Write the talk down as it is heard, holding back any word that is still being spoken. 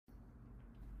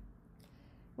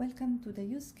Welcome to the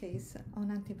use case on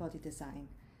antibody design.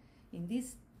 In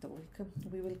this talk,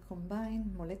 we will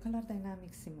combine molecular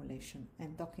dynamics simulation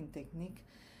and docking technique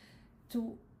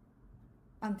to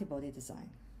antibody design.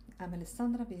 I'm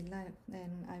Alessandra Villa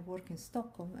and I work in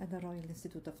Stockholm at the Royal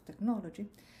Institute of Technology,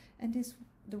 and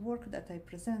the work that I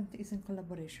present is in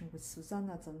collaboration with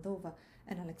Susanna Zandova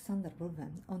and Alexander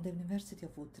Boven on the University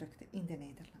of Utrecht in the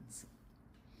Netherlands.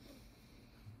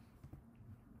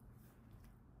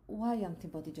 Why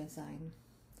antibody design?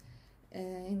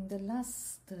 In the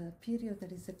last period,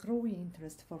 there is a growing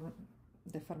interest for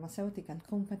the pharmaceutical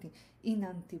company in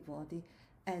antibody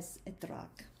as a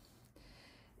drug.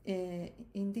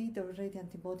 Indeed, already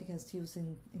antibody is used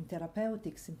in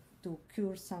therapeutics to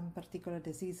cure some particular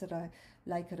disease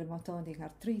like rheumatoid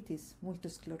arthritis,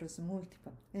 multiple sclerosis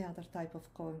multiple, and other type of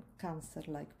cancer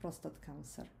like prostate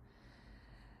cancer.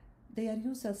 They are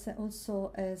used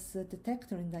also as a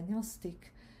detector in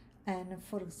diagnostic, and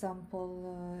for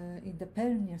example, in the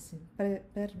pregnancy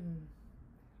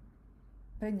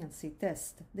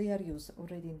test, they are used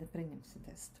already in the pregnancy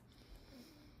test.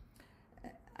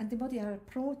 Antibodies are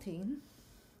protein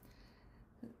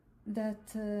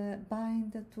that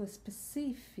bind to a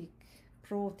specific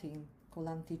protein called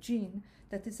antigen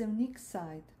that is a unique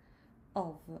site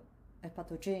of a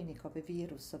pathogenic, of a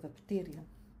virus, of a bacteria.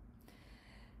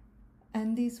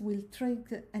 And this will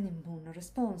trigger an immune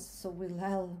response, so will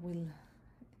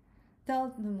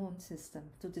tell the immune system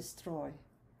to destroy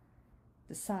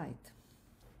the site.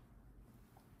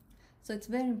 So it's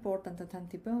very important that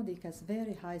antibody has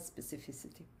very high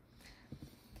specificity.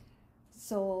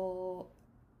 So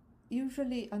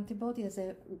usually antibody has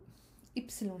a Y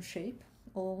shape,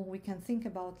 or we can think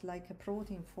about like a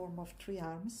protein form of 3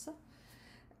 arms.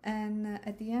 And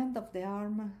at the end of the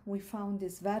arm, we found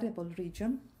this variable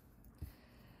region,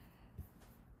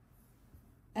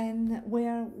 and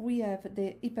where we have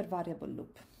the hypervariable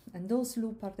loop. And those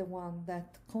loops are the ones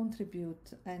that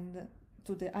contribute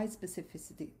to the high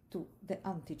specificity to the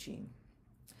antigen.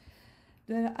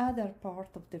 The other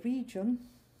part of the region,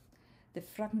 the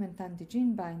fragment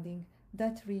antigen binding,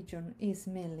 that region is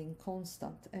mainly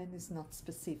constant and is not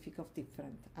specific of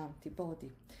different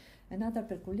antibody. Another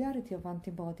peculiarity of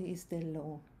antibody is the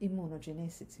low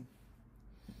immunogenicity.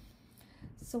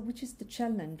 So which is the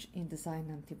challenge in design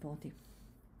antibody?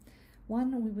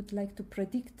 One, we would like to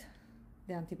predict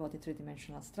the antibody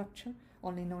three-dimensional structure.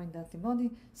 Only knowing the antibody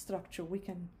structure, we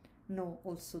can know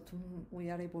also we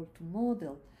are able to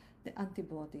model the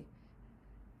antibody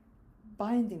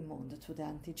binding mode to the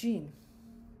antigen.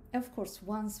 Of course,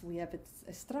 once we have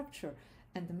a structure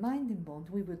and the binding bond,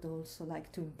 we would also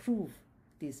like to improve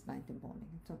this binding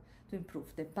bonding, to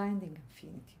improve the binding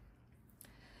affinity.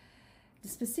 The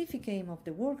specific aim of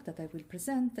the work that I will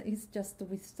present is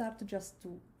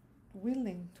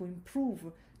willing to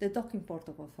improve the docking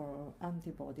protocol for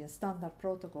antibody. A standard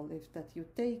protocol is that you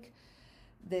take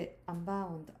the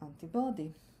unbound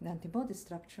antibody, the antibody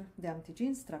structure, the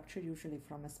antigen structure, usually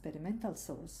from experimental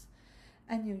source,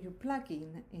 and you plug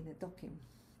in a docking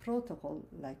protocol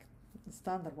like the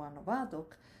standard one of ad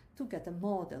hoc to get a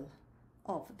model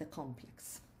of the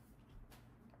complex.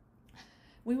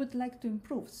 We would like to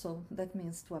improve, so that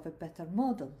means to have a better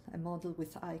model, a model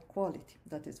with high quality.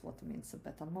 That is what means a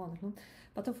better model.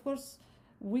 But of course,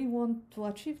 we want to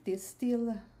achieve this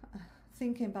still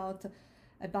thinking about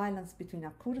a balance between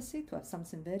accuracy, to have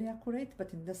something very accurate,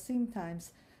 but in the same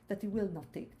times that it will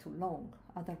not take too long.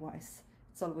 Otherwise,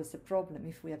 it's always a problem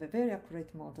if we have a very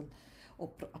accurate model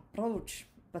or approach,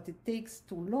 but it takes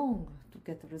too long to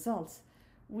get the results.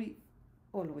 We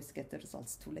always get the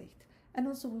results too late. And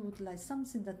also we would like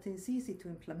something that is easy to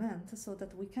implement, so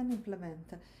that we can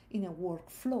implement in a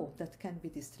workflow that can be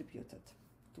distributed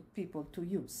to people to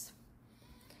use.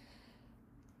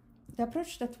 The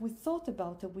approach that we thought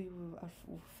about, we are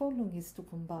following, is to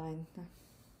combine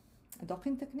a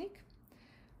docking technique,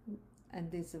 and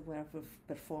this is where we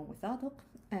perform with ad hoc,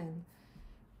 and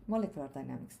molecular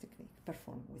dynamics technique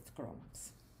performed with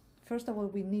GROMACS. First of all,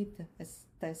 we need a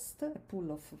test, a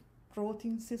pool of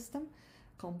protein system,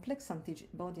 complex,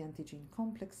 antibody antigen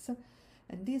complex,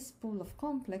 and this pool of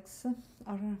complex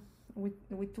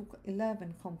we took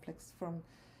 11 complex from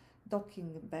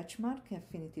docking benchmark,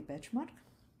 affinity benchmark,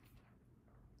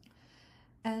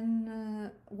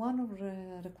 and one of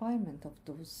the requirements of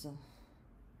those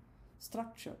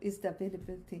structure is the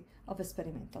availability of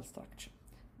experimental structure,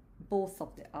 both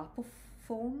of the APO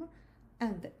form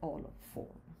and the OLO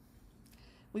form.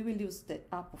 We will use the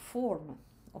APO form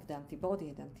of the antibody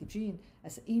and antigen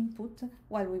as input,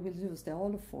 while we will use the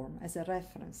OLO form as a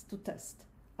reference to test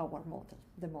our model,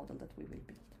 the model that we will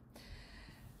build.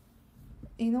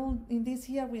 in this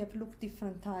here we have looked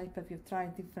different type, we've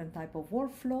tried different type of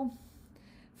workflow.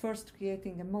 First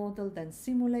creating a model, then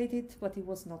simulate it, but it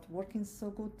was not working so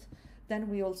good. Then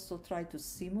we also tried to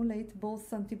simulate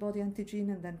both antibody antigen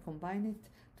and then combine it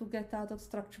to get ad hoc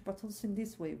structure, but also in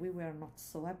this way we were not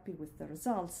so happy with the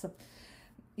results.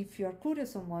 If you are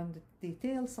curious on more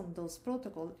details on those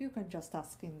protocols, you can just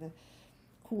ask in the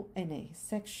Q&A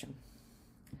section.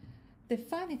 The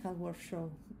final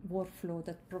workflow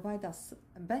that provides us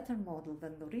a better model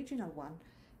than the original one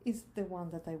is the one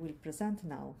that I will present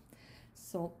now.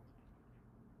 So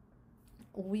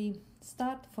we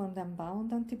start from the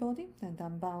unbound antibody and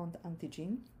unbound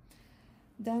antigen.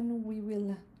 Then we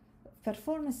will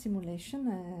perform a simulation,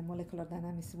 molecular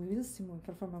dynamics. We will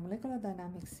perform a molecular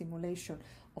dynamics simulation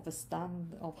of a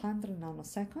stand of 100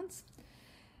 nanoseconds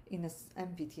in an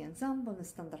MVT ensemble, a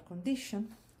standard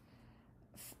condition,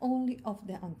 only of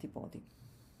the antibody.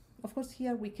 Of course,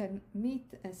 here we can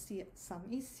meet and see some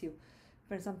issue.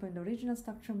 For example, in the original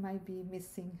structure might be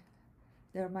missing,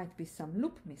 there might be some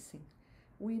loop missing.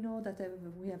 We know that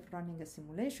we are running a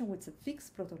simulation with a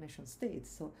fixed protonation state,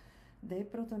 so the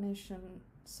protonation,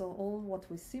 so all what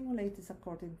we simulate is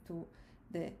according to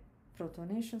the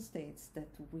protonation states that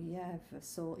we have.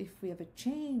 So if we have a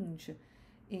change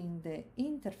in the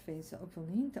interface of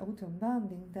auto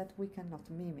binding that we cannot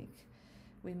mimic,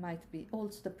 we might be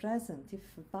also present if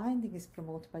binding is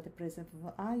promoted by the presence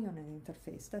of ion and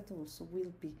interface, that also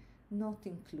will be not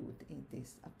included in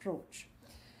this approach.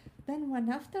 Then when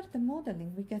after the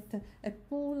modeling we get a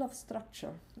pool of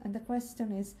structure, and the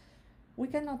question is, we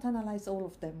cannot analyze all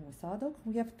of them with ad hoc.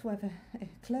 We have to have a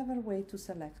clever way to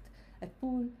select a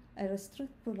pool, a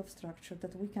restricted pool of structure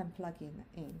that we can plug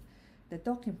in the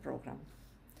docking program.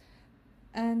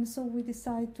 And so we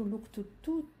decide to look to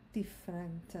two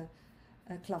different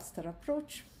cluster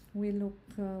approach. We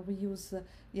use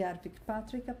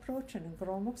Järvik-Patrick approach and a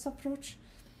Gromox approach.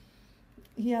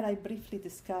 Here I briefly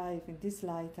describe in this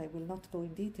slide, I will not go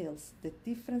in details, the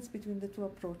difference between the two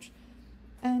approaches.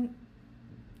 And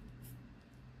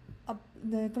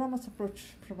the Gromox approach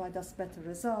provides us better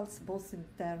results, both in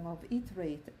terms of hit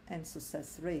rate and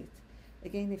success rate.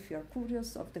 Again, if you are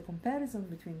curious of the comparison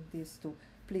between these two,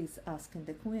 please ask in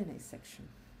the Q&A section.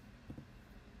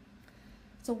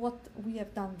 So what we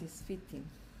have done this fitting.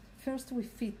 First we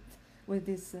fit with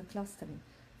this clustering.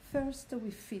 First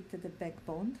we fit the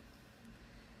backbone.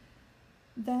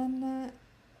 Then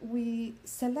we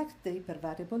select the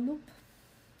hypervariable loop.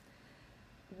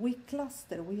 We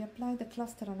cluster, we apply the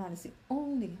cluster analysis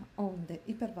only on the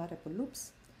hypervariable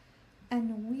loops,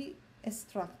 and we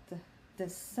extract the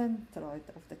centroid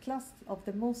of the cluster of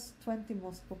the 20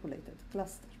 most populated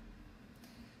cluster.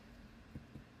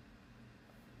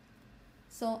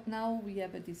 So now we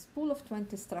have this pool of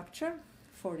 20 structure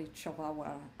for each of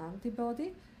our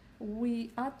antibody.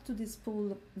 We add to this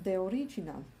pool the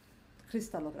original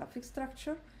crystallographic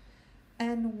structure,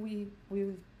 and we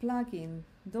will plug in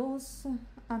those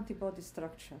antibody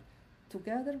structure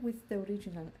together with the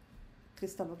original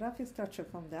crystallographic structure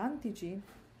from the antigen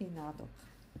in ad hoc.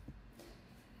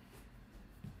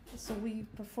 So we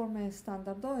perform a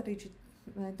standard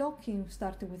docking,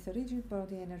 starting with the rigid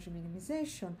body energy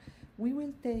minimization. We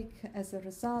will take as a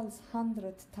result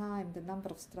 100 times the number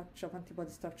of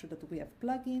antibody structure that we have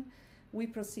plugged in. We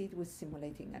proceed with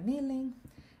simulating annealing,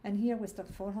 and here we start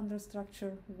 400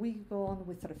 structure. We go on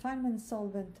with refinement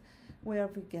solvent, where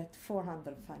we get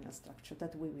 400 final structure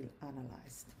that we will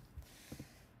analyze.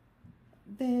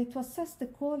 To assess the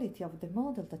quality of the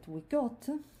model that we got,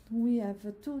 we have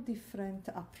two different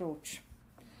approaches.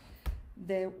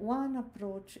 The one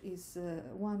approach is,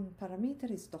 one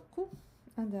parameter is DocQ,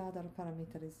 and the other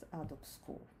parameter is ad hoc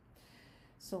score.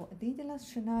 So the ideal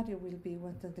scenario will be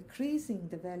when decreasing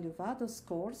the value of ad hoc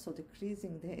score, so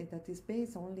decreasing that is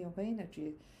based only on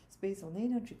energy, it's based on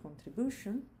energy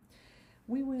contribution.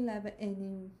 We will have an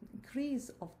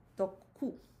increase of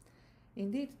DocQ.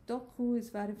 Indeed, DocQ is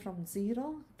vary from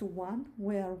 0 to 1,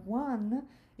 where 1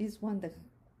 is when the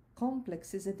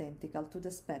complex is identical to the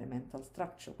experimental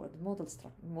structure, where the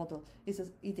model is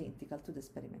identical to the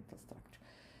experimental structure.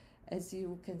 As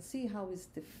you can see how it's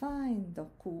defined,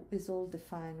 DocQ is all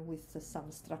defined with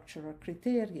some structural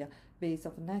criteria based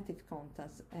on native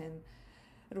contacts and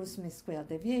root-mean square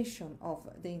deviation of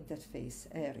the interface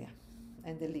area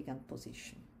and the ligand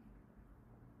position.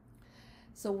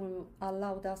 So we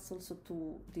allowed us also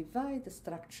to divide the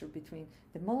structure between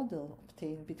the model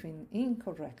obtained between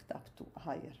incorrect up to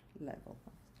higher level.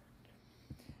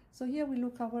 So here we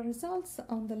look our results.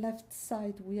 On the left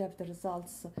side we have the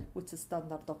results with the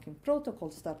standard docking protocol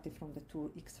starting from the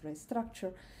two X-ray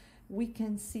structure. We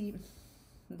can see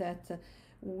that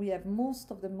We have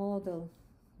most of the model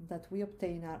that we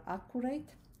obtain are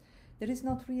accurate. There is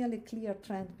not really a clear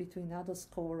trend between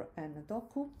ADO-score and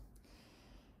DOCU.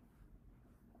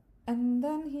 And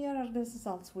then here are the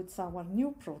results with our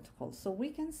new protocol. So we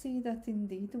can see that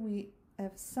indeed we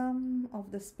have some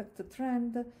of the expected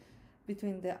trend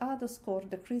between the ADO-score,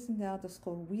 decreasing the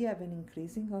ADO-score, we have an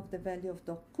increasing of the value of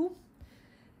DOCU.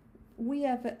 We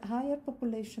have a higher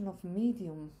population of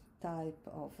medium type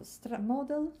of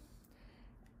model,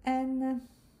 and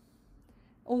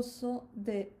also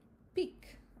the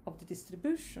peak of the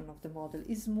distribution of the model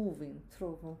is moving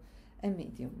through a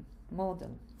medium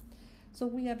model. So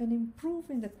we have an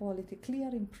improve in the quality, clear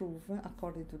improve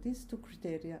according to these two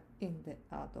criteria in the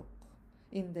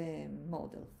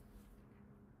model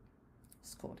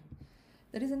scoring.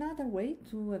 There is another way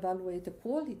to evaluate the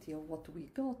quality of what we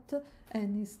got,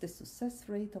 and is the success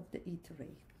rate of the hit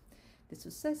rate. The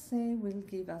success rate will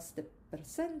give us the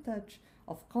percentage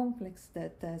of complex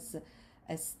that has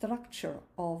a structure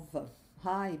of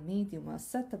high, medium,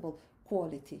 acceptable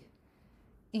quality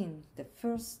in the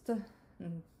first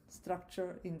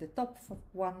structure, in the top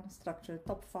one structure,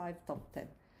 top 5, top 10.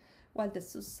 While the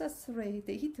success rate,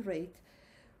 the hit rate,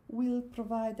 will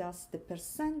provide us the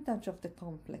percentage of the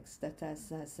complex that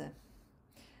has a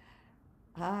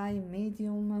high,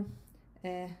 medium,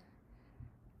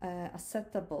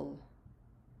 acceptable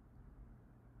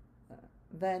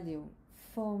value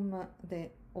from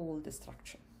all the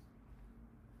structure.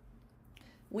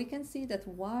 We can see that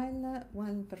while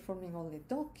performing only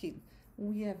docking,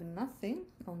 we have nothing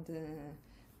on the,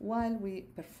 while we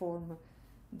perform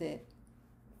the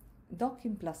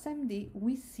docking plus MD,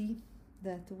 we see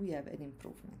that we have an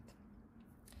improvement.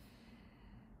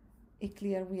 It's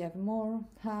clear we have more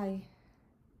high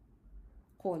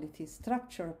quality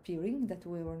structure appearing that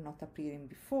we were not appearing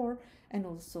before, and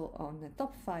also on the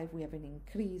top 5 we have an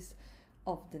increase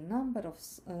of the number of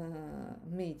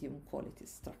medium quality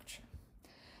structure.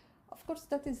 Of course,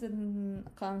 that is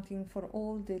accounting for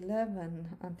all the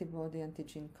 11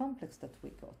 antibody-antigen complex that we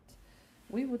got.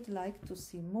 We would like to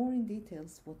see more in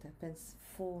details what happens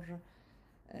for,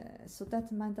 so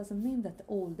that doesn't mean that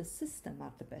all the systems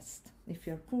are the best. If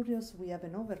you're curious, we have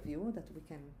an overview that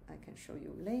I can show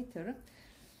you later.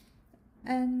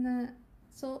 And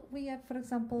so we have, for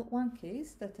example, one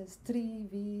case that has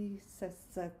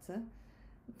 3VZZ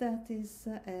that is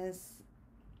as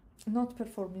not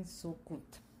performing so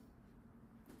good.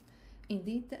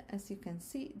 Indeed, as you can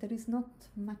see, there is not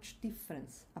much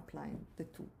difference applying the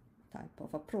two type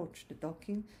of approach, the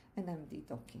docking and MD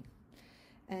docking.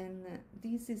 And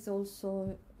this is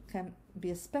also can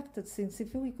be expected, since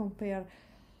if we compare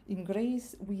in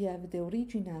grays, we have the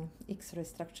original X-ray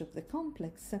structure of the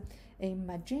complex, in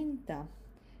magenta,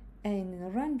 and in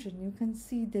orange you can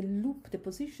see the loop, the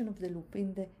position of the loop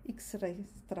in the X-ray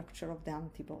structure of the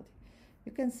antibody.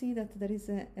 You can see that there is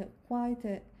quite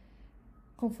a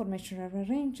conformational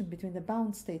arrangement between the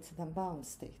bound states and unbound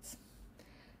states.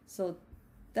 So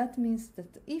that means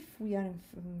that if we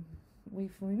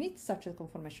meet such a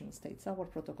conformational states, our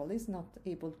protocol is not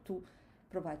able to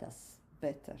provide us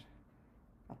better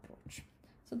approach.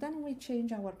 So then we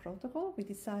change our protocol. We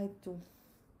decide to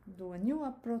do a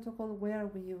new protocol where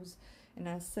we use an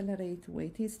accelerate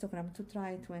weight histogram to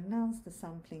try to enhance the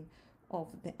sampling of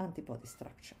the antibody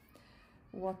structure.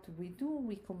 What we do,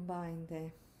 we combine the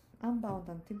unbound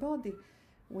antibody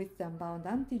with the unbound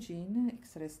antigen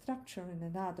X-ray structure in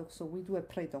an ad hoc, so we do a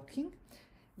pre-docking.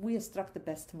 We extract the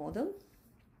best model,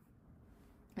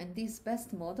 and this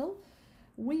best model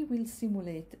we will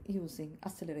simulate using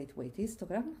accelerate weight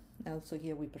histogram. Also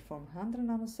here we perform 100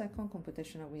 nanosecond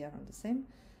computational, we are on the same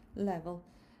level.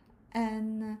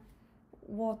 And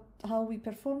how we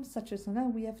perform such as now,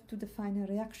 we have to define a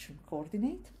reaction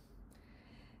coordinate.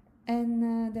 And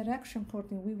the reaction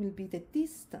coordinate will be the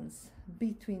distance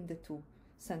between the two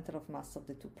center of mass of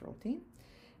the two protein.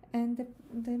 And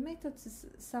the method is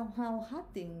somehow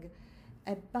adding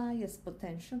a bias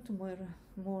potential to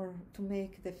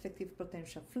make the effective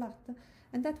potential flat,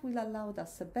 and that will allow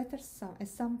us a better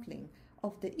sampling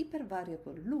of the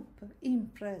hypervariable loop in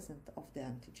present of the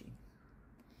antigen.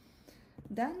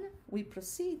 Then we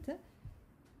proceed.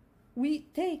 We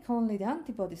take only the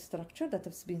antibody structure that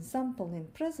has been sampled in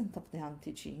present of the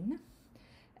antigen,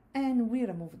 and we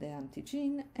remove the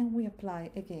antigen, and we apply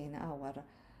again our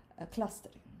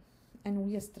clustering. And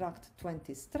we extract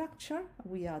 20 structure,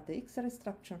 we add the X-ray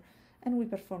structure, and we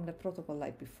perform the protocol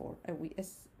like before. And we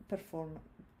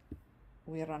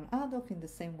run ad hoc in the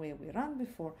same way we ran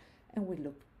before, and we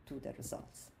look to the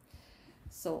results.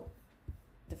 So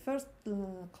The first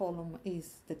column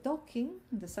is the docking,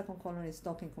 the second column is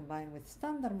docking combined with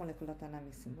standard molecular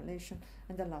dynamic simulation,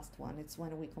 and the last one is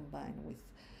when we combine with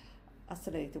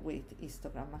accelerated weight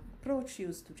histogram approach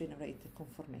used to generate the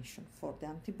conformation for the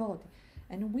antibody.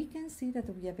 And we can see that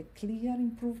we have a clear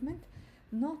improvement,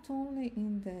 not only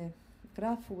in the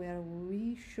graph where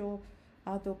we show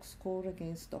ad hoc score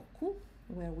against DOCU,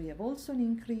 where we have also an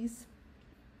increase.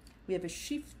 We have a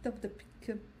shift of the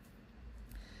peak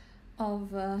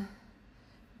of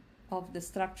the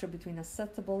structure between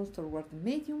acceptable toward the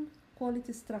medium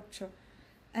quality structure.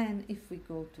 And if we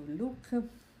go to look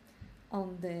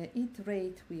on the hit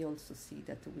rate, we also see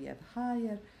that we have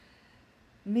higher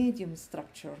medium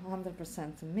structure,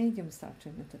 100% medium structure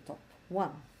in the top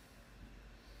one,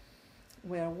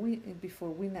 where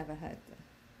before we never had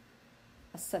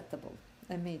acceptable,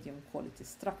 a medium quality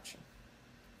structure.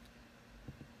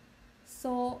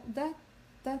 So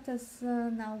that is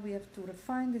now we have to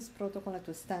refine this protocol and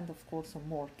to stand, of course, on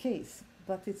more case,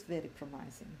 but it's very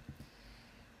promising.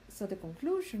 So the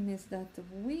conclusion is that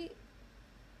we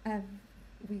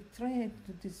try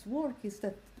to do this work is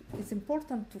that it's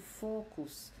important to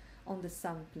focus on the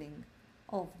sampling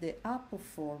of the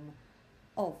apoform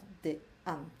of the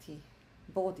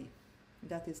antibody.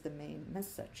 That is the main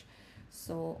message.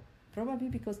 So probably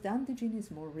because the antigen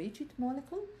is more rigid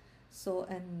molecule, so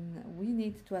and we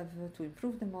need to have to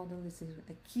improve the model. This is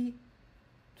a key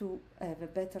to have a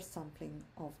better sampling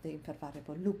of the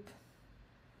hypervariable loop.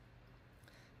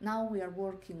 Now we are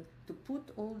working to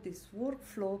put all this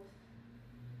workflow.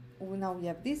 Now we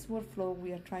have this workflow.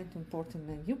 We are trying to import in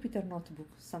a Jupyter notebook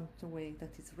some way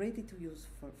that is ready to use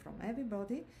from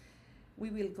everybody.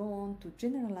 We will go on to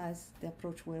generalize the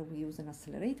approach where we use an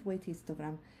accelerated weight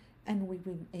histogram, and we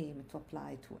will aim to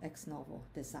apply to ex novo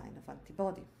design of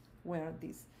antibody, where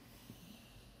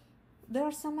there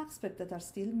are some aspects that are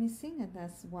still missing, and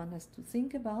as one has to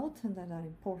think about and that are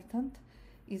important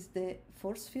is the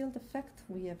force field effect.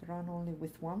 We have run only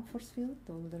with one force field.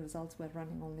 All the results were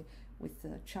running only with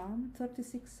charm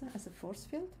 36 as a force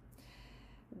field.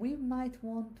 We might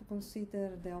want to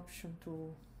consider the option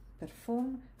to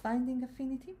perform binding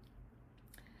affinity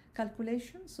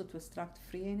calculation, so to extract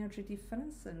free energy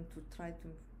difference and to try to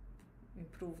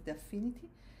improve the affinity.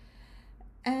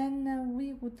 And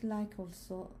we would like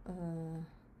also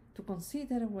to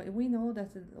consider, we know that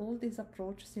all these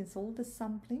approaches, since all the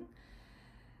sampling,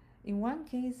 in one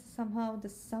case somehow the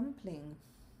sampling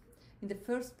in the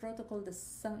first protocol,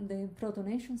 the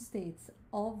protonation states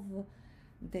of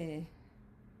the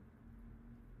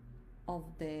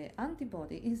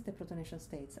antibody is the protonation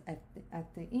states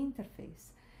at the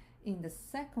interface. In the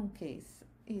second case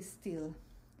is still,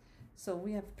 so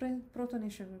we have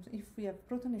protonation, if we have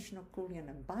protonation occurring at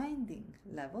a binding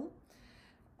level,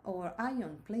 or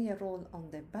ion play a role on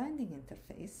the binding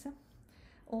interface,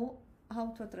 or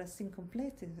how to address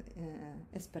incomplete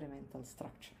experimental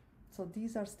structure. So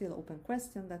these are still open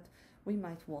questions that we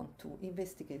might want to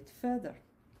investigate further.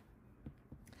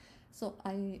 So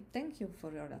I thank you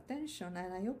for your attention,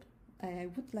 and I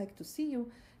would like to see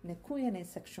you in a Q&A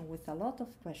section with a lot of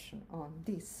questions on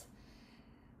this.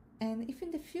 And if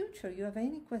in the future you have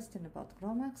any question about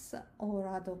GROMACS or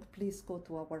ad hoc, please go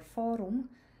to our forum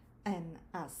and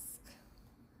ask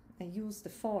and use the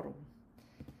forum.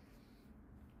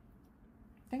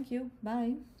 Thank you.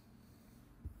 Bye.